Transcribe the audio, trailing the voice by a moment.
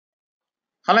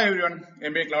Hello everyone,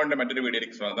 MBA Cloud മറ്റൊരു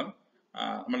വീഡിയോയിലേക്ക് സ്വാഗതം.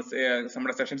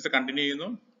 നമ്മുടെ സെഷൻസ് കണ്ടിന്യൂ ചെയ്യുന്നു.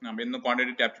 ഇന്ന്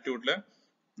ക്വാണ്ടിറ്റേറ്റീവ് ആപ്റ്റിറ്റ്യൂഡില്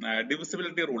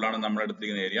ഡിവിസിബിലിറ്റി റൂൾ ആണ് നമ്മൾ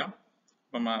എടുത്തിരിക്കുന്ന ഏരിയ.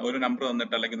 അപ്പം ഒരു നമ്പർ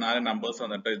തന്നിട്ട് അല്ലെങ്കിൽ 4 നമ്പേഴ്സ്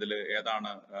തന്നിട്ട് ഇതിൽ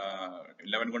ഏതാണ്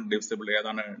 11 കൊണ്ട് ഡിവിസിബിൾ,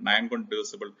 ഏതാണ് 9 കൊണ്ട്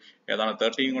ഡിവിസിബിൾ, ഏതാണ്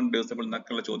 13 കൊണ്ട് ഡിവിസിബിൾ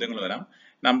എന്നൊക്കെയുള്ള ചോദ്യങ്ങൾ വരാം.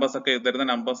 നമ്പേഴ്സ് ഒക്കെ തരുന്ന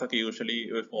നമ്പേഴ്സ് ഒക്കെ യൂഷ്വലി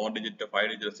 4 ഡിജിറ്റ്, 5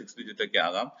 ഡിജിറ്റ്, 6 ഡിജിറ്റ് ഒക്കെ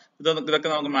ആകാം. ഇതൊക്കെ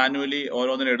നമുക്ക് മാനുവലി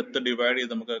ഓരോന്നിനും എടുത്ത് ഡിവൈഡ്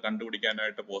ചെയ്ത് നമുക്ക്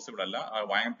കണ്ടുപിടിക്കാനായിട്ട് പോസിബിൾ അല്ല,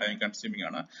 ഭയങ്കര ടൈം കൺസ്യൂമിംഗ്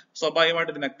ആണ്.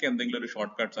 സ്വാഭാവികമായിട്ട് ഇതിനൊക്കെ എന്തെങ്കിലും ഒരു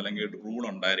ഷോർട്ട് കട്ട്സ് അല്ലെങ്കിൽ റൂൾ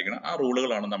ഉണ്ടായിരിക്കണം. ആ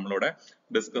റൂളുകളാണ് നമ്മളിവിടെ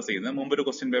ഡിസ്കസ് ചെയ്യുന്നത്. മുമ്പൊരു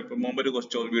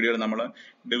വീഡിയോയിൽ നമ്മൾ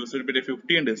ഡിവിസിബിലിറ്റി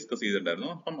 15 ഡിസ്കസ്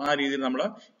ചെയ്തിട്ടുണ്ടായിരുന്നു. അപ്പം ആ രീതിയിൽ നമ്മൾ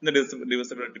ഇന്ന്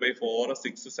ഡിവിസിബിലിറ്റി ബൈ 4,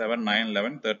 6, 7, 9,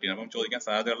 11, 13 അപ്പം ചോദിക്കാൻ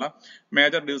സാധ്യതയുള്ള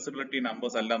മേജർ ഡിവിസിബിലിറ്റി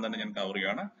നമ്പേഴ്സ് എല്ലാം തന്നെ ഞാൻ കവർ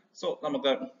ചെയ്യുകയാണ്. സോ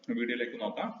നമുക്ക് വീഡിയോയിലേക്ക്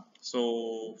നോക്കാം. സോ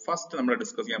ഫസ്റ്റ് നമ്മൾ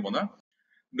ഡിസ്കസ് ചെയ്യാൻ പോകുന്ന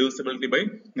ഡിവിസിബിലിറ്റി ബൈ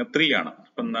 3 ആണ്.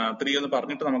 അപ്പം 3 എന്ന്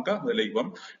പറഞ്ഞിട്ട് നമുക്ക് അതിലേക്ക് പോകാം.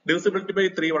 ഡിവിസിബിലിറ്റി ബൈ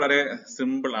 3 വളരെ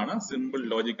സിമ്പിൾ ആണ്, സിമ്പിൾ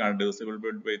ലോജിക് ആണ്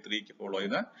ഡിവിസിബിലിറ്റി ബൈ 3ക്ക് ഫോളോ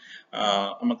ചെയ്യുന്നത്.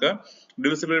 നമുക്ക്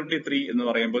ഡിവിസിബിലിറ്റി 3 എന്ന്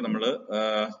പറയുമ്പോൾ നമ്മൾ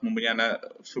മുമ്പ് ഞാൻ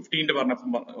 15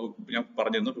 ഞാൻ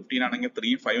പറഞ്ഞിരുന്നു. 15 ആണെങ്കിൽ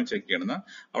 3, 5 ചെക്ക് ചെയ്യണമെന്ന്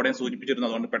അവിടെ ഞാൻ സൂചിപ്പിച്ചിരുന്നു.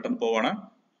 അതുകൊണ്ട് പെട്ടെന്ന് പോവാണ്.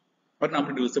 ഒരു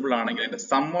നമ്പർ ഡിവിസിബിൾ ആണെങ്കിൽ അതിന്റെ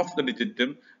some of the ഡിജിറ്റും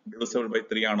divisible by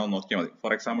 3 ആണോ എന്ന് നോക്കിയാൽ മതി.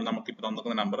 ഫോർ എക്സാമ്പിൾ നമുക്ക് ഇപ്പൊ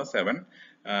തന്നിരിക്കുന്ന നമ്പർ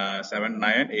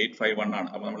 79851 ആണ്.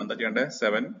 അപ്പൊ നമ്മൾ എന്താ ചെയ്യേണ്ടത്?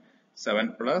 7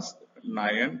 പ്ലസ്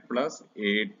 9 പ്ലസ്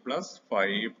 8 പ്ലസ്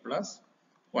 5 പ്ലസ്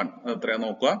 1 അത് എത്രയാ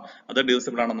നോക്കുക, അത്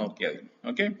ഡിവിസിബിൾ ആണെന്ന് നോക്കിയാൽ മതി.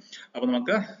 ഓക്കെ, അപ്പൊ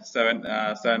നമുക്ക്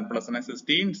 7 പ്ലസ്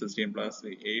 16 പ്ലസ്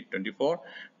 8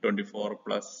 24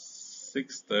 പ്ലസ്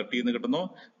 6 30 എന്ന് കിട്ടുന്നു.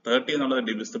 30 എന്നുള്ളത്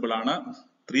ഡിവിസിബിൾ ആണ്,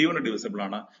 3 കൊണ്ട് ഡിവിസിബിൾ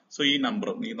ആണ്. സോ ഈ നമ്പർ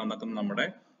തന്നിരിക്കുന്ന നമ്മുടെ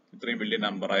ഇത്രയും വലിയ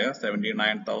നമ്പറായ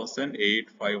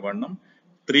 79,851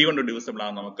 3 കൊണ്ട് ഡിവിസിബിൾ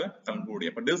ആണ് നമുക്ക് കൺക്ലൂഡ്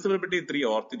ചെയ്യാം. അപ്പൊ ഡിവിസിബിലിറ്റി 3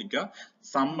 ഓർത്തിരിക്കുക,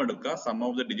 സം എടുക്കുക, സം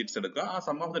ഓഫ് ദ ഡിജിറ്റ്സ് എടുക്കുക. ആ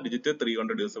സം ഓഫ് ദ ഡിജിറ്റ് 3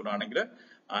 കൊണ്ട് ഡിവിസിബിൾ ആണെങ്കിൽ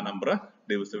ആ നമ്പർ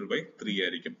ഡിവിസിബിൾ ബൈ 3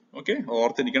 ആയിരിക്കും. ഓക്കെ,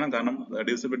 ഓർത്തിരിക്കണം. കാരണം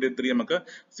ഡിവിസിബിലിറ്റി 3 നമുക്ക്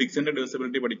 6ന്റെ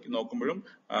ഡിവിസിബിലിറ്റി നോക്കുമ്പോഴും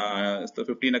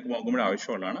 15 ഒക്കെ നോക്കുമ്പോഴും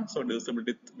ആവശ്യമുള്ളതാണ്. സോ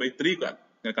ഡിവിസിബിലിറ്റി ബൈ 3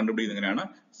 കണ്ടുപിടിക്കുന്നത് എങ്ങനെയാണ്?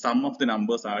 Some of the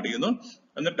numbers add ചെയ്യുന്നു,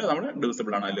 എന്നിട്ട് നമ്മൾ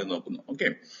ഡിവിസിബിൾ ആണ് അല്ലെന്ന് നോക്കുന്നു. ഓക്കെ,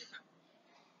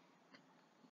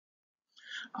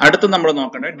 അടുത്ത നമ്മൾ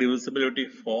നോക്കേണ്ടത് ഡിവിസിബിലിറ്റി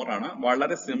 4 ആണ്.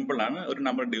 വളരെ സിമ്പിൾ ആണ്. ഒരു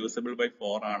നമ്പർ ഡിവിസിബിൾ ബൈ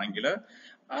 4 ആണെങ്കിൽ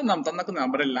തന്നൊക്കെ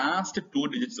നമ്പർ ലാസ്റ്റ് 2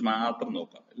 ഡിജിറ്റ്സ് മാത്രം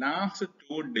നോക്കാം. ലാസ്റ്റ്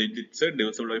 2 ഡിജിറ്റ്സ്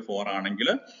ഡിവിസിബിൾ ബൈ 4 ആണെങ്കിൽ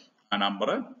ആ നമ്പർ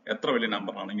എത്ര വലിയ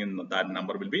നമ്പർ ആണെങ്കിൽ that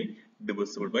number will be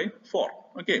divisible by 4.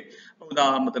 Okay,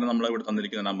 ഉദാഹരണത്തിന് നമ്മൾ ഇവിടെ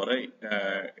തന്നിരിക്കുന്ന നമ്പർ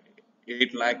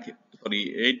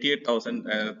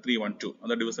 88,312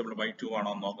 അത് ഡിവിസിബിൾ ബൈ 2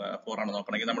 ആണോ 4 ആണോ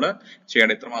നോക്കണമെങ്കിൽ നമ്മൾ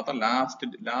ചെയ്യേണ്ട ഇത്ര മാത്രം. ലാസ്റ്റ്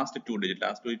 2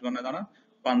 ഡിജിറ്റ് പറഞ്ഞതാണ്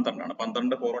 12 ആണ്.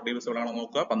 12 4 ഡിവിസിബിൾ ആണോ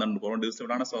നോക്കുക. 12 4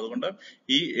 ഡിവിസിബിൾ ആണ്. സോ അതുകൊണ്ട്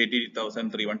ഈ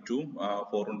 88,312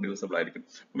 4 ഡിവിസിബിൾ ആയിരിക്കും.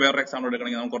 വേറൊരു എക്സാമ്പിൾ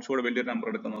എടുക്കണമെങ്കിൽ നമുക്ക് കുറച്ചുകൂടി വലിയൊരു നമ്പർ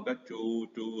എടുക്കാൻ നോക്കാം.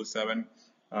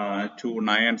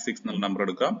 227,296 എന്നുള്ള നമ്പർ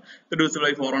എടുക്കാം. ഇത് ഡിവിസിബിൾ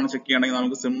ബൈ 4 ആണ് ചെക്ക് ചെയ്യണമെങ്കിൽ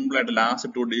നമുക്ക് സിമ്പിൾ ആയിട്ട് ലാസ്റ്റ്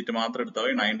 2 ഡിജിറ്റ് മാത്രം എടുത്താൽ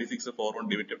 96 4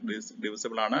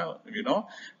 ഡിവിസിബിൾ ആണ്.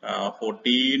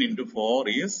 14 into 4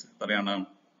 is എത്രയാണ്?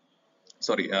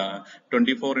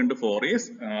 24 into 4 is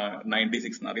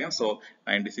 96 എന്നറിയാം. So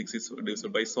 96 is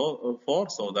divisible by 4,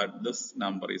 so that this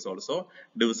number is also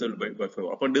divisible by 4.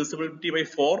 അപ്പോൾ divisibility by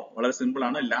 4 വളരെ സിമ്പിൾ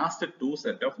ആണ്. ലാസ്റ്റ് 2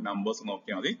 സെറ്റ് ഓഫ് നമ്പേഴ്സ്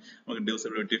നോക്കിയാൽ മതി, നമുക്ക്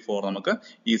divisibility 4 നമുക്ക്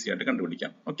ഈസി ആയിട്ട്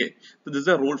കണ്ടുപിടിക്കാം. Okay, this is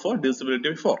a rule for divisibility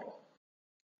by 4.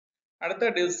 അടുത്ത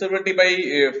divisibility by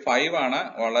 5 ആണ്.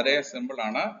 വളരെ സിമ്പിൾ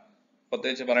ആണ്,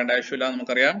 പ്രത്യേകിച്ച് പറയേണ്ട ആവശ്യമില്ല.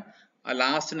 നമുക്കറിയാം ആ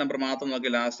ലാസ്റ്റ് നമ്പർ മാത്രം നോക്കി.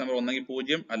 ലാസ്റ്റ് നമ്പർ ഒന്നെങ്കിൽ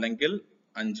 0 അല്ലെങ്കിൽ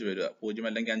 5 വരിക. 0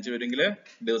 അല്ലെങ്കിൽ 5 വരുമെങ്കിൽ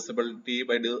ഡിവിസിബിലിറ്റി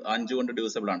ബൈ 5 കൊണ്ട്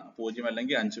ഡിവിസിബിൾ ആണ്. 0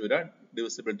 അല്ലെങ്കിൽ 5 വരിക,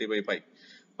 ഡിവിസിബിലിറ്റി ബൈ 5.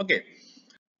 ഓക്കെ,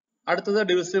 അടുത്തത്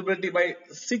ഡിവിസിബിലിറ്റി ബൈ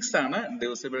 6 ആണ്.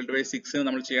 ഡിവിസിബിലിറ്റി ബൈ 6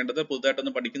 നമ്മൾ ചെയ്യേണ്ടത്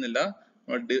പുതുതായിട്ടൊന്നും പഠിക്കുന്നില്ല.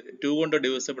 2 കൊണ്ട്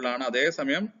ഡിവിസിബിൾ ആണ്,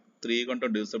 അതേസമയം 3 കൊണ്ട്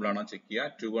ഡിവിസിബിൾ ആണോ ചെക്ക് ചെയ്യുക.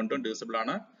 2 കൊണ്ടും ഡിവിസിബിൾ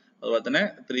ആണ്, അതുപോലെ തന്നെ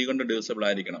 3 കൊണ്ട് ഡിവിസിബിൾ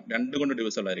ആയിരിക്കണം, 2 കൊണ്ട്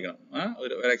ഡിവിസിബിൾ ആയിരിക്കണം.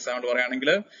 ഒരു എക്സാമ്പിൾ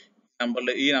പറയുകയാണെങ്കിൽ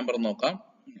ഈ നമ്പർ നോക്കാം.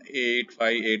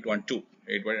 85812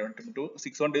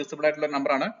 6 കൊണ്ട് ഡിവിസിബിൾ ആയിട്ടുള്ള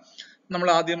നമ്പർ ആണ്. നമ്മൾ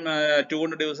ആദ്യം 2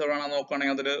 കൊണ്ട് ഡിവിസിബിൾ ആണോ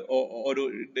നോക്കുകയാണെങ്കിൽ അതൊരു ഒരു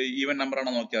ഈവൻ നമ്പർ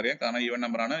ആണോ നോക്കി അറിയാം. കാരണം ഈവൻ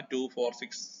നമ്പർ ആണ്. 2 4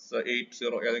 6 8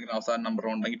 0 ഏതെങ്കിലും അവസാന നമ്പർ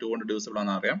ഉണ്ടെങ്കിൽ 2 കൊണ്ട് ഡിവിസിബിൾ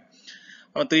ആണെന്ന് അറിയാം.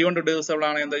 അപ്പൊ 3 കൊണ്ട് ഡിവിസിബിൾ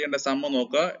ആണെങ്കിൽ എന്താ ചെയ്യേണ്ടത്? സം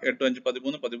നോക്കുക. 8 5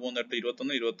 13 13 8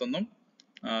 21 21 3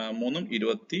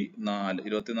 24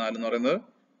 24 എന്ന് പറയുന്നത്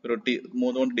ഒരു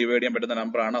 3 കൊണ്ട് ഡിവൈഡ് ചെയ്യാൻ പറ്റുന്ന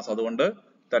നമ്പർ ആണ്. അതുകൊണ്ട്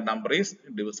that number is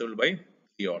divisible by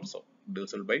 3 also.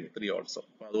 divisible by 3 also.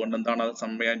 അതുകൊണ്ട് എന്താണ്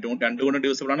സംഭവിക്കാൻ? 2 കൊണ്ട്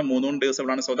ഡിവിസിബിൾ ആണ്, 3 കൊണ്ട് ഡിവിസിബിൾ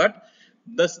ആണ്. So that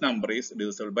this number is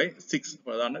divisible by 6.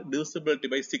 അതാണ് divisibility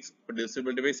by 6.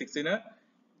 divisibility by 6 ന്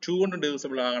 2 കൊണ്ട്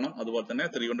ഡിവിസിബിൾ ആകണം, അതുപോലെ തന്നെ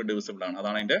 3 കൊണ്ട് ഡിവിസിബിൾ ആണ്.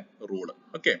 അതാണ് അതിന്റെ റൂള്.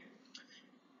 ഓക്കെ,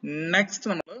 നെക്സ്റ്റ്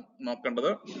നമ്മൾ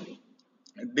നോക്കേണ്ടത്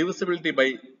divisibility by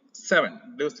 7.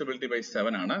 Divisibility by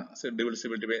 7 ആണ്.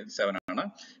 Divisibility by 7 ആണ്.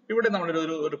 ഇവിടെ നമ്മൾ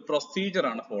ഒരു പ്രൊസീജിയർ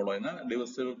ആണ് ഫോളോ ചെയ്യുന്നത്.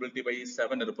 Divisibility by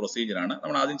 7 ഒരു പ്രൊസീജിയർ ആണ്.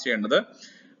 നമ്മൾ ആദ്യം ചെയ്യേണ്ടത്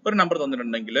ഒരു നമ്പർ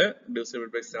തന്നിട്ടുണ്ടെങ്കിൽ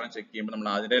divisibility by 7 ചെക്ക് ചെയ്യുമ്പോൾ നമ്മൾ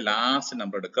അതിന്റെ ലാസ്റ്റ്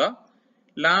നമ്പർ എടുക്കുക.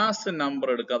 ലാസ്റ്റ് നമ്പർ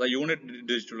എടുക്കുക, അതായത് യൂണിറ്റ്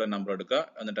ഡിജിറ്റ് ഉള്ള നമ്പർ എടുക്കുക.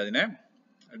 എന്നിട്ട് അതിനെ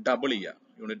ഡബിൾ ചെയ്യുക.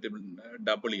 യൂണിറ്റ്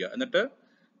ഡബിൾ ചെയ്യുക. എന്നിട്ട്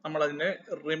നമ്മൾ അതിന്റെ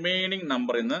റിമൈനിങ്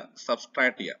നമ്പറിൽ നിന്ന്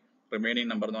സബ്സ്ട്രാക്ട് ചെയ്യുക. റിമൈനിങ്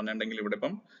നമ്പർ എന്ന് പറഞ്ഞിട്ടുണ്ടെങ്കിൽ ഇവിടെ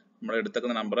ഇപ്പം നമ്മൾ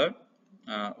എടുത്തേക്കുന്ന നമ്പർ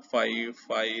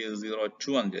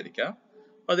 5502 എന്ന് വിചാരിക്കുക.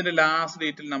 അതിന്റെ ലാസ്റ്റ്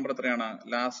ഡേറ്റിൽ നമ്പർ എത്രയാണ്?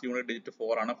 ലാസ്റ്റ് യൂണിറ്റ് ഡിജിറ്റ്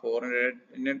 4 ആണ്.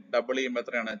 4നെ ഡബിൾ ചെയ്യുമ്പോൾ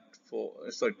എത്രയാണ്?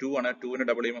 2 ആണ്. 2നെ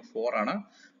ഡബിൾ ചെയ്യുമ്പോൾ 4 ആണ്.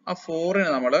 ആ 4ന്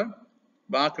നമ്മൾ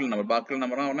ബാക്കിയുള്ള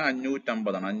നമ്പർ എന്ന് പറഞ്ഞാൽ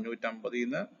 550 ആണ്. 550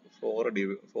 നിന്ന്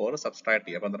 4 സബ്സ്ട്രാക്ട്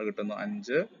ചെയ്യുക. 12 കിട്ടുന്നു.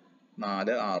 5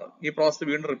 4 6. ഈ പ്രോസസ്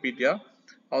വീണ്ടും റിപ്പീറ്റ് ചെയ്യുക.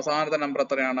 അവസാനത്തെ നമ്പർ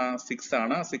എത്രയാണ്? 6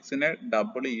 ആണ്. 6നെ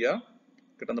ഡബിൾ ചെയ്യുക.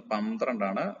 കിട്ടുന്നത് 12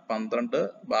 ആണ്. 12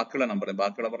 ബാക്കിയുള്ള നമ്പർ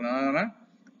പറഞ്ഞാൽ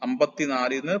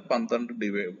 54 നിന്ന്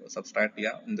 12 സബ്സ്ട്രാക്ട്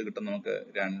ചെയ്യാം. എന്ത് കിട്ടും? നമുക്ക്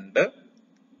 2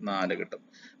 4 കിട്ടും.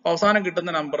 അവസാനം കിട്ടുന്ന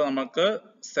നമ്പർ നമുക്ക്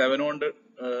 7 കൊണ്ട്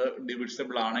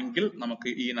ഡിവിസിബിൾ ആണെങ്കിൽ നമുക്ക്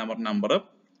ഈ നമ്പർ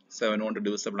 7 കൊണ്ട്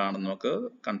ഡിവിസിബിൾ ആണെന്ന് നമുക്ക്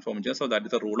കൺഫേം ചെയ്യാം. So that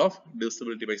is the rule of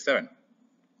divisibility by 7.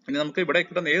 ഇനി നമുക്ക് ഇവിടെ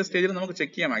കിട്ടുന്ന ഏത് സ്റ്റേജിൽ നമുക്ക്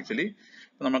ചെക്ക് ചെയ്യാം. ആക്ച്വലി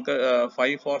നമുക്ക്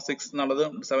 5 4 6 എന്നുള്ളത്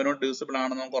 7 കൊണ്ട് ഡിവിസിബിൾ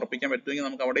ആണെന്ന് നമുക്ക് ഉറപ്പിക്കാൻ പറ്റുമെങ്കിൽ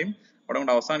നമുക്ക് അവിടെ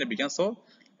കൊണ്ട് അവസാനിപ്പിക്കാം. സോ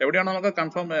എവിടെയാണ് നമുക്ക്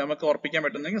ഉറപ്പിക്കാൻ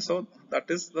പറ്റുന്നെങ്കിൽ so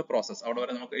that is the process. അവിടെ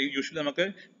വരെ നമുക്ക് യൂഷ്വലി നമുക്ക്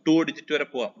 2 ഡിജിറ്റ് വരെ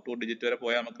പോവാം. 2 ഡിജിറ്റ് വരെ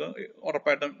പോയാൽ നമുക്ക്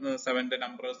ഉറപ്പായിട്ടും 7ന്റെ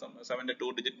നമ്പേഴ്സ് 7ന്റെ 2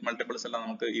 ഡിജിറ്റ് മൾട്ടിപ്പിൾസ് എല്ലാം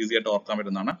നമുക്ക് ഈസി ആയിട്ട് ഓർക്കാൻ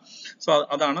പറ്റുന്നതാണ്. സോ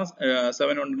അതാണ്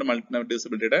 7 കൊണ്ട്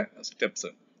divisibilityയുടെ സ്റ്റെപ്സ്.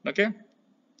 ഓക്കെ,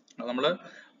 നമ്മൾ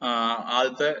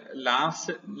ആദ്യത്തെ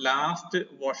ലാസ്റ്റ്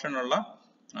പോർഷനുള്ള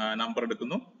നമ്പർ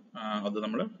എടുക്കുന്നു. അത്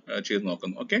നമ്മൾ ചെയ്ത്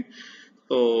നോക്കുന്നു. ഓക്കെ,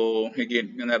 സോ അഗെയിൻ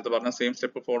ഞാൻ നേരത്തെ പറഞ്ഞ സെയിം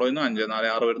സ്റ്റെപ്പ് ഫോളോ ചെയ്യുന്നു. 5 4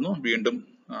 6 വരുന്നു. വീണ്ടും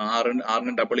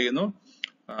 6നെ ഡബിൾ ചെയ്യുന്നു.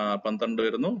 12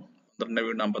 വരുന്നു. 12നെ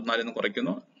വീണ്ടും 54 നിന്ന്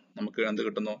കുറയ്ക്കുന്നു. നമുക്ക് എന്ത്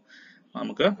കിട്ടുന്നു?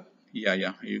 നമുക്ക്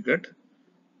you get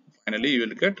finally you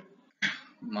will get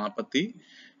 42.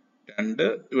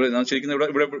 ശരിക്കും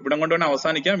ഇവിടെ കൊണ്ട് വേണേൽ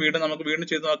അവസാനിക്കാം. നമുക്ക് വീണ്ടും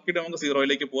ചെയ്ത് നോക്കിയിട്ട് നമുക്ക്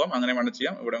 0യിലേക്ക് പോവാം. അങ്ങനെ വേണം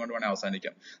ചെയ്യാം. ഇവിടെ കൊണ്ട് വേണേൽ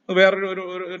അവസാനിക്കാം.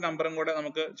 വേറൊരു നമ്പറും കൂടെ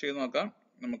നമുക്ക് ചെയ്ത് നോക്കാം.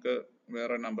 നമുക്ക്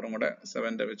വേറെ നമ്പറും കൂടെ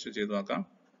 7ന്റെ വെച്ച് ചെയ്ത് നോക്കാം.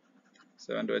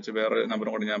 7ന്റെ വെച്ച് വേറെ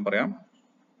നമ്പറും കൂടെ ഞാൻ പറയാം.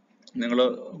 നിങ്ങൾ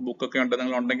ബുക്കൊക്കെ ഉണ്ട്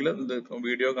ഉണ്ടെങ്കിൽ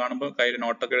വീഡിയോ കാണുമ്പോൾ കയ്യിൽ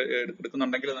നോട്ടൊക്കെ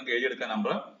എടുക്കുന്നുണ്ടെങ്കിൽ നിങ്ങൾക്ക് എഴുതിയെടുക്കാൻ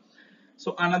number. So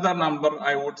another number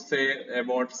I would say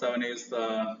about 7 is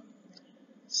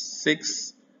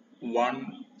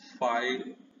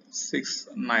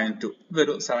 615,692.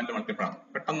 ഇതൊരു 7ന്റെ മൾട്ടിപ്പിൾ ആണ്.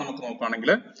 പെട്ടെന്ന് നമുക്ക്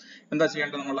നോക്കുകയാണെങ്കിൽ എന്താ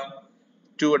ചെയ്യേണ്ടത്? നമ്മൾ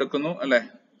 2 എടുക്കുന്നു അല്ലെ.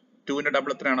 2ന്റെ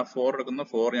ഡബിൾ എത്രയാണ്? 4 എടുക്കുന്നു.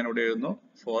 4 ഞാൻ ഇവിടെ എഴുതുന്നു.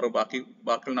 4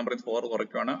 ബാക്കിയുള്ള നമ്പറിൽ 4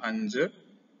 കുറയ്ക്കുകയാണ്. 5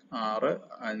 6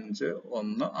 5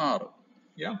 1 6.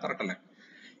 കറക്റ്റ് അല്ലേ?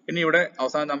 ഇനി ഇവിടെ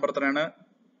അവസാന നമ്പർ എത്രയാണ്?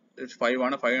 5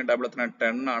 ആണ്. 5ന്റെ ഡബിൾ എത്രയാണ്?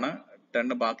 10 ആണ്.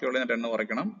 10 ബാക്കിയുള്ള 10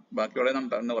 കുറയ്ക്കണം. ബാക്കിയുള്ള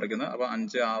 10 കുറയ്ക്കുന്നത്. അപ്പൊ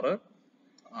 5 6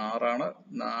 6 ആണ്.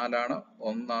 4 ആണ്.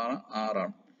 1 ആണ്. 6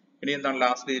 ആണ്. ഇനി എന്താണ്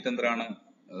ലാസ്റ്റ് ഡിജിറ്റ്? എന്താണ്?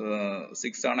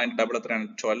 6 ആണ്. അതിന്റെ ഡബിൾ എത്രയാണ്?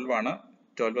 12 ആണ്.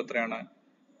 12 എത്രയാണ്?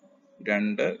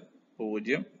 2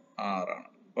 0 6 ആണ്.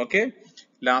 ഓക്കെ,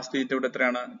 ലാസ്റ്റ് ഡിജിറ്റ് ഇവിടെ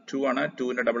എത്രയാണ്? 2 ആണ്.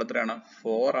 2ന്റെ ഡബിൾ എത്രയാണ്?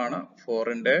 4 ആണ്.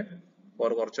 4ന്റെ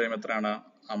 4 കുറച്ച് കഴിയുമ്പോൾ എത്രയാണ്?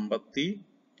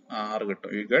 56 കിട്ടും.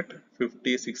 യു ഗെറ്റ്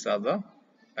 56 as the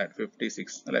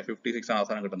 56 അല്ലെ. 56 ആണ്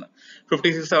അവസാനം കിട്ടുന്നത്.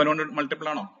 56 7 കൊണ്ട് മൾട്ടിപ്പിൾ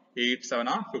ആണോ? 8 7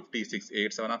 are 56.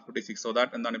 8 7 are 56. സോ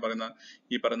ദാറ്റ് എന്താണ് ഈ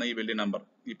പറയുന്ന ഈ വലിയ നമ്പർ,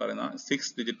 ഈ പറയുന്ന 6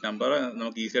 ഡിജിറ്റ് നമ്പർ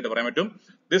നമുക്ക് ഈസി ആയിട്ട് പറയാൻ പറ്റും.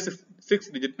 This 6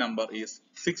 digit number is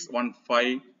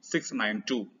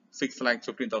 615692.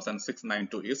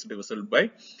 6,15,692 is divisible by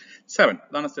 7.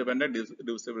 ഇതാണ് 7ന്റെ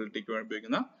divisibilityക്ക്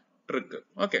ഉപയോഗിക്കുന്ന ട്രിക്ക്.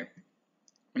 ഓക്കെ,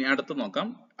 ഇനി അടുത്ത് നോക്കാം.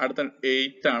 അടുത്ത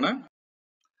 8 ആണ്.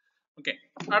 ഓക്കെ,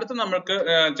 അടുത്ത് നമുക്ക്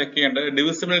ചെക്ക് ചെയ്യേണ്ടത്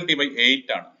divisibility by 8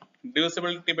 ആണ്.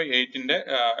 divisibility by 8ന്റെ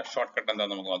ഷോർട്ട് കട്ട്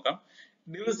എന്താണെന്ന് നമുക്ക് നോക്കാം.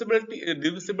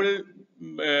 divisible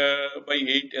by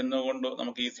 8 എന്നുകൊണ്ട്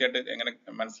നമുക്ക് ഈസി ആയിട്ട് എങ്ങനെ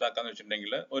മനസ്സിലാക്കാന്ന്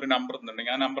വെച്ചിട്ടുണ്ടെങ്കിൽ, ഒരു നമ്പർ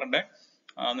തന്നിട്ടുണ്ടെങ്കിൽ ആ നമ്പറിന്റെ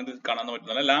നിങ്ങൾക്ക് കാണാൻ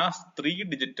പറ്റുന്നില്ല ലാസ്റ്റ് 3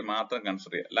 ഡിജിറ്റ് മാത്രം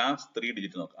കൺസിഡർ ചെയ്യുക. ലാസ്റ്റ് 3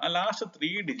 ഡിജിറ്റ് നോക്കുക. ആ ലാസ്റ്റ്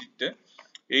 3 ഡിജിറ്റ്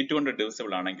 8 കൊണ്ട്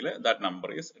divisible ആണെങ്കിൽ that number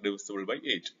is divisible by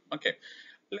 8. Okay,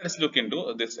 let's look into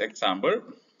this example.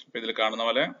 ഇതിൽ കാണുന്ന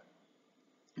പോലെ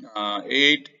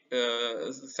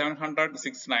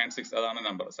 700,696 അതാണ്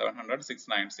നമ്പർ.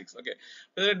 700,696. ഓക്കെ,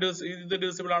 ഇത്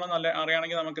divisible ആണോ നല്ല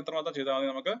അറിയാണെങ്കിൽ നമുക്ക് ഇത്രമാത്രം ചെയ്താൽ മതി.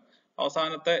 നമുക്ക്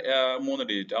അവസാനത്തെ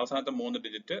 3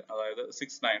 ഡിജിറ്റ് അതായത്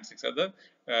 696 അത്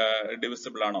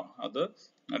divisible ആണോ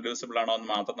എന്ന്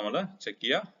മാത്രം നമ്മൾ ചെക്ക്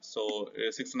ചെയ്യുക. സോ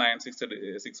 696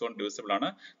 6 കൊണ്ട് divisible ആണ്.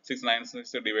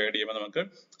 696 ഡിവൈഡ് ചെയ്യുമ്പോൾ നമുക്ക്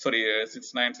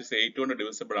 696 8 കൊണ്ട്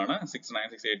divisible ആണ്.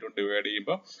 696 8 കൊണ്ട് ഡിവൈഡ്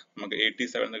ചെയ്യുമ്പോൾ നമുക്ക്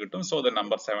 87 എന്ന് കിട്ടും. സോ ദ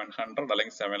നമ്പർ 700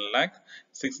 അല്ലെങ്കിൽ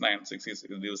 7,06,696 is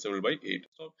divisible by 8.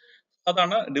 സോ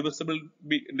അതാണ്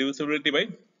divisibility by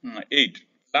 8.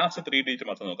 ലാസ്റ്റ് 3 ഡിജിറ്റ്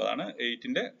മാത്രം നോക്കുക. അതാണ്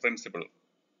 8ന്റെ പ്രിൻസിപ്പിൾ.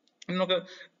 നമുക്ക്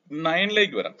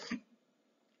 9ലേക്ക് വരാം.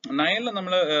 9ൽ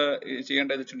നമ്മൾ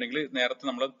ചെയ്യേണ്ടത് വെച്ചിട്ടുണ്ടെങ്കിൽ നേരത്തെ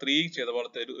നമ്മൾ 3 ചെയ്ത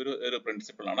പോലത്തെ ഒരു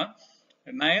പ്രിൻസിപ്പിൾ ആണ്.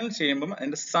 9 ചെയ്യുമ്പോൾ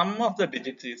അതിന്റെ some of the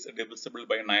digits is divisible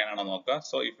by 9 ആണോ നോക്കുക.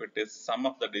 So if it is some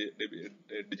of the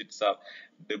digits R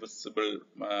divisible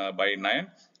by 9,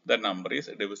 the number is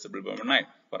divisible by 9.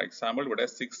 For example, ഇവിടെ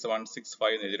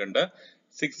 6165 എന്ന് എഴുതിയിട്ടുണ്ട്.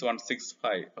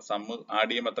 6165 അപ്പൊ സം ആഡ്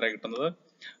ചെയ്യുമ്പോൾ എത്ര കിട്ടുന്നത്?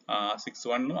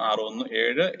 61 ഉം 61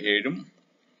 7 7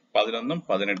 11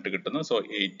 18 കിട്ടുന്നു. സോ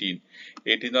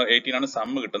 18 ആണ് സം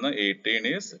കിട്ടുന്നത്. 18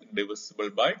 is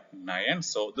divisible by 9.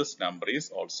 So this number is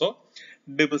also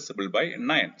divisible by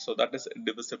 9. So that is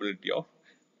divisibility of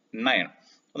 9.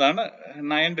 അതാണ്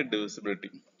 9ന്റെ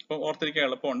divisibility. അപ്പൊ ഓർത്തിരിക്കാൻ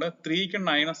എളുപ്പമുണ്ട്. 3ക്ക്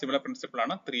 9 സിമിലർ പ്രിൻസിപ്പിൾ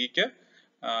ആണ്. 3ക്ക്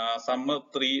സം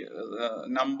 3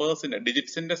 നമ്പേഴ്സിന്റെ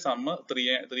ഡിജിറ്റ്സിന്റെ സം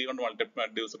 3 കൊണ്ട്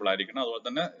ഡിവിസിബിൾ ആയിരിക്കണം. അതുപോലെ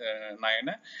തന്നെ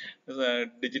 9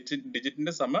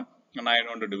 ഡിജിറ്റിന്റെ സം 9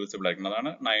 കൊണ്ട് ഡിവിസിബിൾ ആയിരിക്കണം.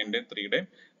 അതാണ് 9ന്റെയും 3യുടെയും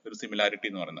ഒരു സിമിലാരിറ്റി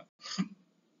എന്ന് പറയുന്നത്.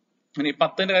 ഇനി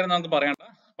 10ന്റെ കാര്യം നമുക്ക് പറയണ്ട.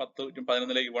 10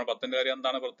 11ലേക്ക് പോകണം. 10ന്റെ കാര്യം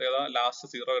എന്താണ് പ്രത്യേകത? ലാസ്റ്റ്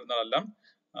 0 വരുന്നതെല്ലാം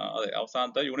അതെ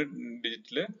അവസാനത്തെ യൂണിറ്റ്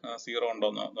ഡിജിറ്റില് 0 ഉണ്ടോ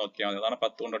എന്ന് നോക്കിയാൽ മതി. അതാണ്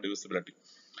 10 കൊണ്ട് ഡിവിസിബിലിറ്റി.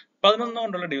 11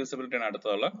 കൊണ്ടുള്ള ഡിവിസിബിലിറ്റി ആണ്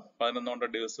അടുത്തുള്ള. 11 കൊണ്ട്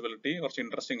ഡിവിസിബിലിറ്റി കുറച്ച്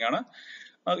ഇൻട്രസ്റ്റിംഗ് ആണ്.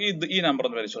 ഈ നമ്പർ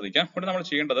ഒന്ന് പരിശോധിക്കാം. ഇവിടെ നമ്മൾ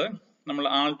ചെയ്യേണ്ടത് നമ്മൾ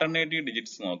ആൾട്ടർനേറ്റീവ്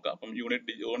ഡിജിറ്റ്സ് നോക്കുക. അപ്പം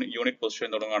യൂണിറ്റ് പൊസിഷൻ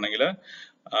തുടങ്ങുകയാണെങ്കിൽ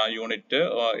യൂണിറ്റ്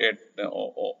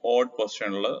ഓഡ്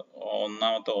പൊസിഷനിൽ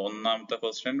ഒന്നാമത്തെ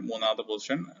പൊസിഷൻ, മൂന്നാമത്തെ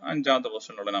പൊസിഷൻ, അഞ്ചാമത്തെ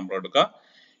പൊസിഷനിലുള്ള നമ്പർ എടുക്കുക.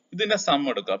 ഇതിന്റെ സം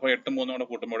എടുക്കുക. അപ്പൊ 8 3 കൂടെ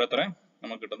കൂട്ടുമ്പോൾ എത്ര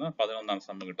നമുക്ക് കിട്ടുന്നത്? 11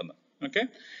 സം കിട്ടുന്നത്. ഓക്കെ,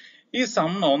 ഈ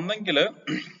സം ഒന്നെങ്കിൽ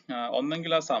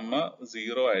ആ സം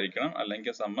 0 ആയിരിക്കണം,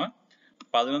 അല്ലെങ്കിൽ സം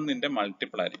 11ന്റെ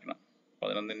മൾട്ടിപ്പിൾ ആയിരിക്കണം.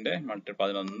 11ന്റെ മൾട്ടിപ്പിൾ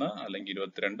 11 അല്ലെങ്കിൽ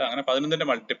 22, അങ്ങനെ 11ന്റെ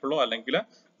മൾട്ടിപ്പിളോ അല്ലെങ്കിൽ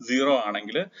 0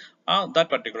 ആണെങ്കിൽ that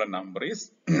particular number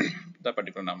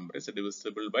is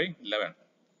divisible by 11.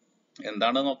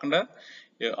 എന്താണ് നോക്കേണ്ടത്?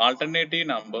 ആൾട്ടർനേറ്റീവ്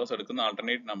നമ്പേഴ്സ് എടുക്കുന്ന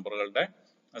ആൾട്ടർനേറ്റീവ് നമ്പറുകളുടെ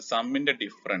സമ്മിന്റെ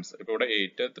ഡിഫറൻസ്. ഇപ്പൊ ഇവിടെ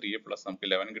 8 3 പ്ലസ് നമുക്ക്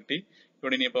 11 കിട്ടി.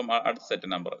 ഇവിടെ ഇനിയിപ്പം അടുത്ത സെറ്റ്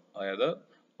നമ്പർ, അതായത്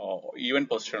ഈവൻ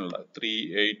പൊസിഷനുള്ള 3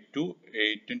 8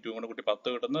 8 2 കൊണ്ട് കൂട്ടി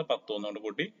 10 കിട്ടുന്നു. 10 1 കൊണ്ട്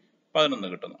കൂട്ടി 11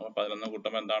 കിട്ടുന്നു. അപ്പൊ 11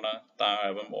 കൂട്ടുമ്പോൾ എന്താണ്?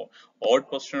 ഓഡ്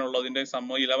പൊസിഷൻ ഉള്ളതിന്റെ സം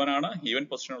 11 ആണ്, ഈവൻ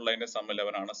പൊസിഷൻ ഉള്ളതിന്റെ സം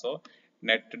 11 ആണ്. സോ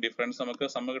നെറ്റ് ഡിഫറൻസ് നമുക്ക്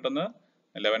സം കിട്ടുന്നത്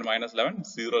 11 - 11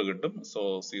 0 കിട്ടും. So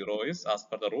 0 is as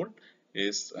per the rule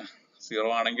is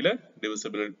 0 ആണെങ്കിൽ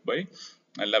divisible by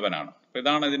 11 ആണ്. അപ്പൊ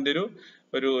ഇതാണ് ഇതിന്റെ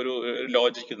ഒരു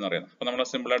ലോജിക് എന്ന് പറയുന്നത്. അപ്പൊ നമ്മൾ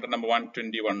സിമ്പിൾ ആയിട്ട് നമ്പർ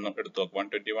 121 എടുത്തു നോക്കും.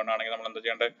 121 ആണെങ്കിൽ നമ്മൾ എന്താ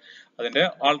ചെയ്യേണ്ടത്? അതിന്റെ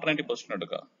ആൾട്ടർനേറ്റീവ് പൊസിഷൻ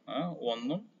എടുക്കുക.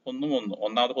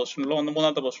 ഒന്നാമത്തെ പൊസിഷനിലോ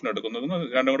മൂന്നാമത്തെ പൊസിഷൻ എടുക്കുന്നു.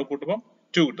 രണ്ടും കൂടെ കൂട്ടുമ്പോൾ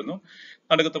 2 കിട്ടുന്നു.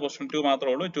 അടുത്ത പൊസിഷൻ 2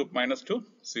 മാത്രമേ ഉള്ളൂ. 2 - 2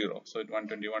 0. So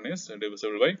 121 is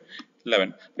divisible by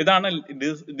 11. ഇതാണ്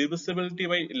divisibility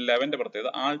by 11ന്റെ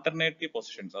പ്രത്യേകത. ആൾട്ടർനേറ്റീവ്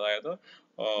പൊസിഷൻസ്, അതായത്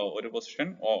ഒരു പൊസിഷൻ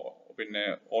പിന്നെ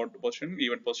ഓഡ് പൊസിഷൻ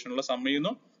ഈവൻ പൊസിഷനിലുള്ള സം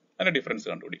ചെയ്യുന്നു, അതിന്റെ ഡിഫറൻസ്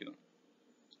കണ്ടുപിടിക്കുന്നു.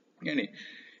 ഇനി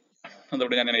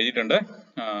അതോടെ ഞാൻ എഴുതിയിട്ടുണ്ട്.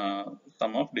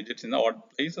 Sum of digits in the odd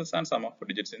places and sum of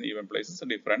digits in the even places, the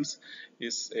difference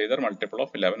is either multiple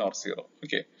of 11 or 0.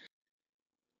 Okay.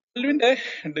 12ന്റെ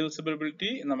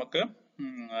divisibility നമുക്ക്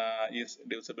is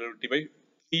divisibility by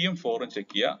 3 ഉം 4 ഉം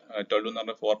ചെക്ക് ചെയ്യുക. 12 എന്ന്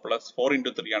പറഞ്ഞാൽ 4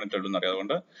 into 3 ആണ് 12 എന്ന് അറിയാം.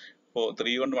 അതുകൊണ്ട്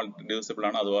 3 കൊണ്ട് ഡിവിസിബിൾ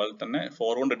ആണ്, അതുപോലെ തന്നെ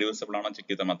 4 കൊണ്ട് ഡിവിസിബിൾ ആണ് ചെക്ക്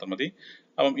ചെയ്താൽ മാത്രം മതി.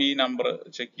 അപ്പം ഈ നമ്പർ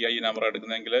ചെക്ക് ചെയ്യുക. ഈ നമ്പർ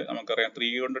എടുക്കുന്നെങ്കിൽ നമുക്കറിയാം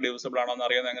 3 കൊണ്ട് ഡിവിസിബിൾ ആണോ എന്ന്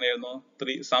അറിയാൻ എങ്ങനെയായിരുന്നു?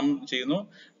 3 സം ചെയ്യുന്നു,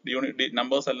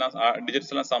 നമ്പേഴ്സ് എല്ലാം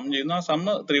ഡിജിറ്റ്സ് എല്ലാം സം ചെയ്യുന്നു, ആ സം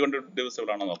 3 കൊണ്ട്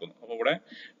ഡിവിസിബിൾ ആണോ നോക്കുന്നു. അപ്പൊ ഇവിടെ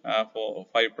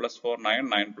 5 + 4 9,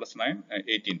 9 + 9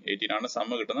 18 ആണ്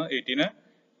സം കിട്ടുന്നത്.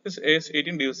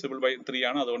 18 divisible by 3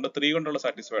 ആണ്. അതുകൊണ്ട് 3 കൊണ്ടുള്ള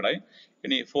സാറ്റിസ്ഫൈഡ് ആയി.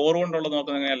 ഇനി 4 കൊണ്ടുള്ള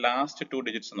നോക്കുന്നത് ലാസ്റ്റ് 2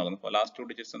 ഡിജിറ്റ്സ് നോക്കുന്നു. ലാസ്റ്റ് 2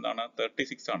 ഡിജിറ്റ്സ് എന്താണ്?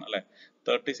 36 ആണ് അല്ലെ?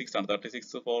 36 ആണ്. 36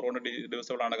 4 കൊണ്ട്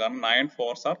ഡിവിസിബിൾ ആണ്, കാരണം 9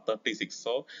 4s are 36.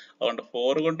 സോ അതുകൊണ്ട്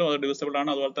 4 കൊണ്ടും അത് ഡിവിസിബിൾ ആണ്,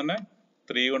 അതുപോലെ തന്നെ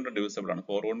 3 കൊണ്ട് ഡിവിസിബിൾ ആണ്.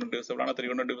 4 കൊണ്ട് ഡിവിസിബിൾ ആണ്, 3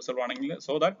 കൊണ്ട് ഡിവിസിബിൾ ആണെങ്കിൽ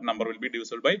so that number will be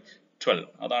divisible by 12.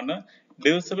 അതാണ്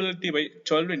divisibility by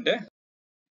 12ന്റെ.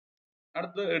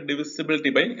 അടുത്ത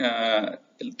divisibility by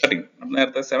 13.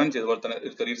 നേരത്തെ 7 ചെയ്ത പോലെ തന്നെ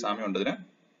ഒരു ചെറിയ സാമ്യമുണ്ട് ഇതിന്.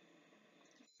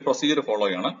 പ്രൊസീജിയർ ഫോളോ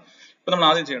ചെയ്യാണ്. ഇപ്പൊ നമ്മൾ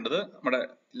ആദ്യം ചെയ്യേണ്ടത് നമ്മുടെ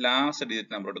ലാസ്റ്റ്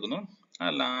ഡിജിറ്റ് നമ്പർ എടുക്കുന്നു. ആ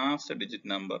ലാസ്റ്റ് ഡിജിറ്റ്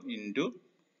നമ്പർ ഇൻറ്റു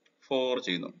 4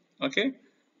 ചെയ്യുന്നു. ഓക്കെ,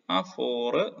 ആ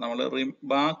 4 നമ്മൾ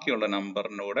ബാക്കിയുള്ള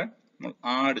നമ്പറിനൂടെ നമ്മൾ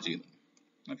ആഡ് ചെയ്യുന്നു.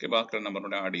 ഓക്കെ, ബാക്കിയുള്ള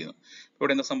നമ്പറിനൂടെ ആഡ് ചെയ്യുന്നു.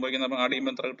 ഇവിടെ എന്താ സംഭവിക്കുന്നത്? ആഡ്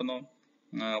ചെയ്യുമ്പോൾ എത്ര കിട്ടുന്നു?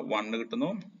 1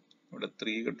 കിട്ടുന്നു, ഇവിടെ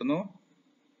 3 കിട്ടുന്നു,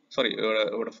 സോറി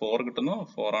ഇവിടെ 4 കിട്ടുന്നു.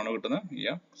 4 ആണ് കിട്ടുന്നത്.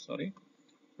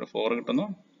 ഇവിടെ 4 കിട്ടുന്നു.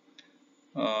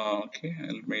 Okay,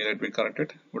 let me correct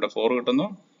it. ഇവിടെ 4 കിട്ടുന്നു,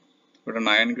 ഇവിടെ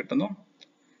 9 കിട്ടുന്നു,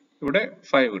 ഇവിടെ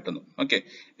 5 കിട്ടുന്നു. ഓക്കെ,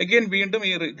 അഗൈൻ വീണ്ടും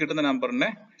ഈ കിട്ടുന്ന നമ്പറിനെ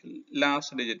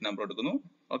ലാസ്റ്റ് ഡിജിറ്റ് നമ്പർ എടുക്കുന്നു.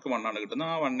 ഓക്കെ, 1 ആണ് കിട്ടുന്നത്.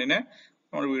 ആ 1നെ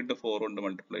നമ്മൾ വീണ്ടും 4 കൊണ്ട്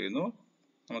മൾട്ടിപ്ലൈ ചെയ്യുന്നു.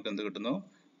 നമുക്ക് എന്ത് കിട്ടുന്നു?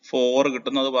 4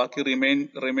 കിട്ടുന്നു. അത് ബാക്കി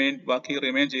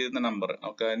റിമെയിൻ ചെയ്യുന്ന നമ്പർ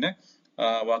ഒക്കെ തന്നെ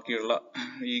ബാക്കിയുള്ള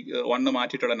ഈ 1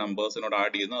 മാറ്റിയിട്ടുള്ള നമ്പേഴ്സിനോട്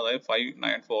ആഡ് ചെയ്യുന്നു. അതായത് 5,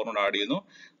 9, 4നോട് ആഡ് ചെയ്യുന്നു.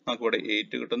 നമുക്ക് ഇവിടെ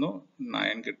 8 കിട്ടുന്നു,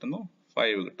 9 കിട്ടുന്നു,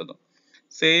 5 കിട്ടുന്നു.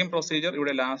 സെയിം പ്രൊസീജിയർ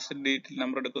ഇവിടെ ലാസ്റ്റ് ഡിജിറ്റ്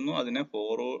നമ്പർ എടുക്കുന്നു, അതിനെ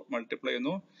 4 മൾട്ടിപ്ലൈ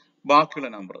ചെയ്യുന്നു, ബാക്കിയുള്ള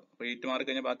നമ്പർ 8 മാറി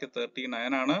കഴിഞ്ഞാൽ ബാക്കി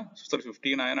 39 ആണ്,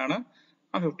 59 ആണ്.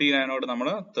 ആ 59നോട് നമ്മൾ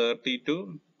 32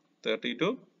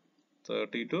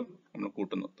 നമ്മൾ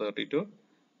കൂട്ടുന്നു, 32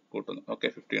 കൂട്ടുന്നു. Okay,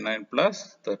 59 plus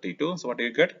 32, so what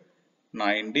you get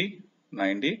 90,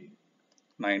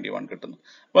 91 കിട്ടുന്നു.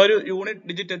 അപ്പൊ ഒരു യൂണിറ്റ്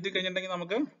ഡിജിറ്റ് എത്തിക്കഴിഞ്ഞിട്ടുണ്ടെങ്കിൽ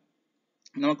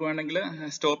നമുക്ക് വേണമെങ്കിൽ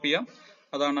സ്റ്റോപ്പ് ചെയ്യാം.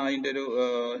 അതാണ് അതിന്റെ ഒരു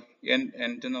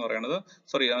എൻഡ് എന്ന് പറയുന്നത്.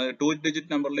 സോറി, 2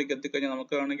 ഡിജിറ്റ് നമ്പറിലേക്ക് എത്തിക്കഴിഞ്ഞാൽ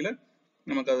നമുക്ക് വേണമെങ്കിൽ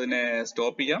നമുക്കതിനെ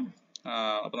സ്റ്റോപ്പ് ചെയ്യാം.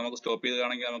 അപ്പൊ നമുക്ക് സ്റ്റോപ്പ്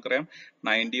ചെയ്തുകയാണെങ്കിൽ നമുക്കറിയാം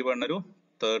 91 ഒരു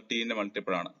 13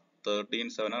 മൾട്ടിപ്പിൾ ആണ്. 13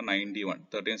 7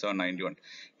 91.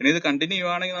 ഇനി ഇത് കണ്ടിന്യൂ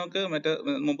ചെയ്യുവാണെങ്കിൽ നമുക്ക് മറ്റേ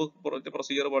മുമ്പ്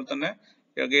പ്രൊസീജിയർ പോലെ തന്നെ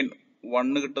അഗൈൻ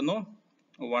 1 കിട്ടുന്നു.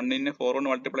 1നെ 4 കൊണ്ട്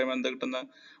മൾട്ടിപ്ലൈ ചെയ്യുമ്പോൾ എന്ത് കിട്ടുന്നത്?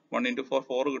 1 into 4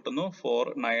 4 കിട്ടുന്നു.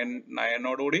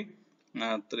 9നോടുകൂടി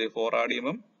 4 ആഡ്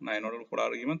ചെയ്യുമ്പോൾ 9നോട് 4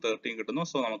 ആഡ് ചെയ്യുമ്പോൾ 13 കിട്ടുന്നു.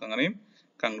 സോ നമുക്ക് അങ്ങനെയും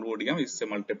കൺക്ലൂഡ് ചെയ്യാം. ഇറ്റ്സ് എ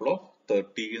മൾട്ടിപ്പിൾ ഓഫ്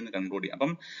 30 എന്ന് കൺക്ലൂഡ് ചെയ്യാം.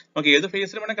 അപ്പം നമുക്ക് ഏത്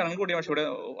ഫേസിൽ വേണമെങ്കിൽ കൺക്ലൂഡ് ചെയ്യാം. പക്ഷെ ഇവിടെ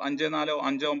 5 9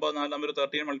 5 9 4 തമ്മിൽ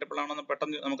 13 മൾട്ടിപ്പിൾ ആണെന്ന്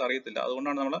പെട്ടെന്ന് നമുക്ക് അറിയത്തില്ല.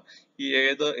 അതുകൊണ്ടാണ് നമ്മൾ ഈ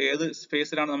ഏത്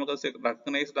ഫേസിലാണ് നമുക്ക്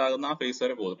റെക്കഗ്നൈസ്ഡ് ആകുന്ന ആ ഫേസ്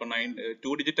വരെ പോകുന്നത്. ഇപ്പൊ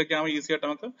 2 ഡിജിറ്റ് ഒക്കെ ആകുമ്പോൾ ഈസി ആയിട്ട്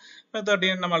നമുക്ക്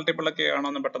 13 മൾട്ടിപ്പിൾ ഒക്കെ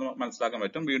ആണെന്ന് പെട്ടെന്ന് മനസ്സിലാക്കാൻ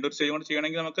പറ്റും. വീണ്ടും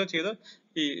ചെയ്യണമെങ്കിൽ നമുക്ക് ചെയ്ത്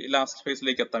ഈ ലാസ്റ്റ്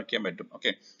ഫേസിലേക്ക് എത്തിക്കാൻ പറ്റും.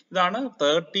 ഓക്കെ, ഇതാണ്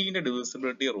 13ന്റെ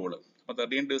ഡിവിസിബിലിറ്റി റൂള്. അപ്പൊ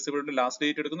 13 ഡിവിസിബിലിറ്റി ലാസ്റ്റ്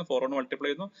ഡിജിറ്റ് എടുക്കുന്നു, 4 കൊണ്ട് മൾട്ടിപ്ലൈ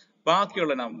ചെയ്യുന്നു,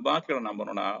 ബാക്കിയുള്ള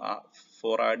നമ്പറിനോട്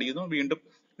 4 ആഡ് ചെയ്യുന്നു, വീണ്ടും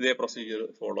ഇതേ പ്രൊസീജിയർ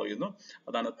ഫോളോ ചെയ്യുന്നു.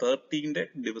 അതാണ് 13ന്റെ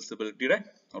ഡിവിസിബിലിറ്റിയുടെ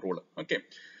റൂള്. ഓക്കെ,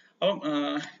 അപ്പം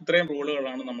ഇത്രയും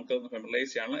റൂളുകളാണ് നമുക്ക് ഫെമിലൈസ്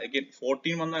ചെയ്യാനുള്ളത്. അഗൈൻ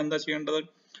 14 വന്നാൽ എന്താ ചെയ്യേണ്ടത്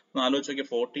ആലോചിച്ച് നോക്കിയാൽ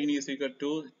 14 ഈസ് ഈക്വൽ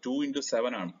ടു 2 into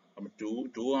 7 ആണ്. അപ്പൊ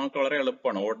 2 നമുക്ക് വളരെ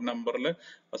എളുപ്പമാണ്. ഓഡ് നമ്പറിൽ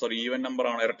ഈവൻ നമ്പർ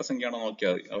ആണോ ഇരട്ട സംഖ്യ ആണോ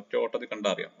നോക്കിയാൽ മതി, ഒറ്റ ഓട്ടത്തിൽ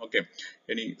കണ്ടറിയാം. ഓക്കെ,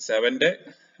 ഇനി 7ന്റെ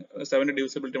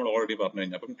ഡിവിസിബിലിറ്റി നമ്മൾ ഓൾറെഡി പറഞ്ഞു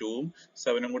കഴിഞ്ഞു. അപ്പം 2ഉം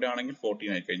 7ഉം കൂടി ആണെങ്കിൽ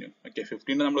 14 ആയി കഴിഞ്ഞു. ഓക്കെ,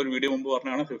 15 നമ്മൾ ഒരു വീഡിയോ മുമ്പ്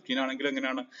പറഞ്ഞാണ്. 15 ആണെങ്കിൽ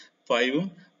എങ്ങനെയാണ് 5ഉം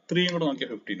 3ഉം കൂടെ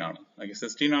നോക്കിയാൽ 15 ആണ്. ഓക്കെ,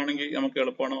 16 ആണെങ്കിൽ നമുക്ക്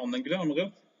എളുപ്പമാണ്. ഒന്നെങ്കിൽ നമുക്ക്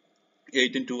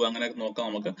 8 ഉം 2 അങ്ങനെ നോക്കാം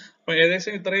നമുക്ക്. അപ്പൊ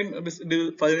ഏകദേശം ഇത്രയും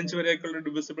 15 വരെയൊക്കെയുള്ള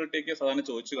ഡിവിസിബിലിറ്റി ഒക്കെ സാധാരണ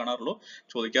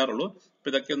ചോദിക്കാറുള്ളൂ. അപ്പൊ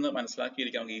ഇതൊക്കെ ഒന്ന്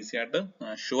മനസ്സിലാക്കിയിരിക്കാം. നമുക്ക് ഈസി ആയിട്ട്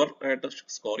ഷുവർ ആയിട്ട്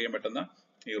സ്കോർ ചെയ്യാൻ പറ്റുന്ന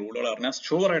ഈ റൂളുകൾ അറിഞ്ഞാൽ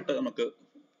ഷുവർ ആയിട്ട് നമുക്ക്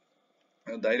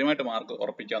ധൈര്യമായിട്ട് മാർക്ക്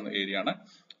ഉറപ്പിക്കാവുന്ന ഏരിയ ആണ്.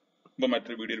 അപ്പൊ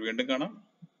മറ്റൊരു വീഡിയോയിൽ വീണ്ടും കാണാം.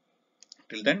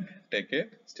 Till then take care,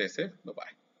 stay safe, by.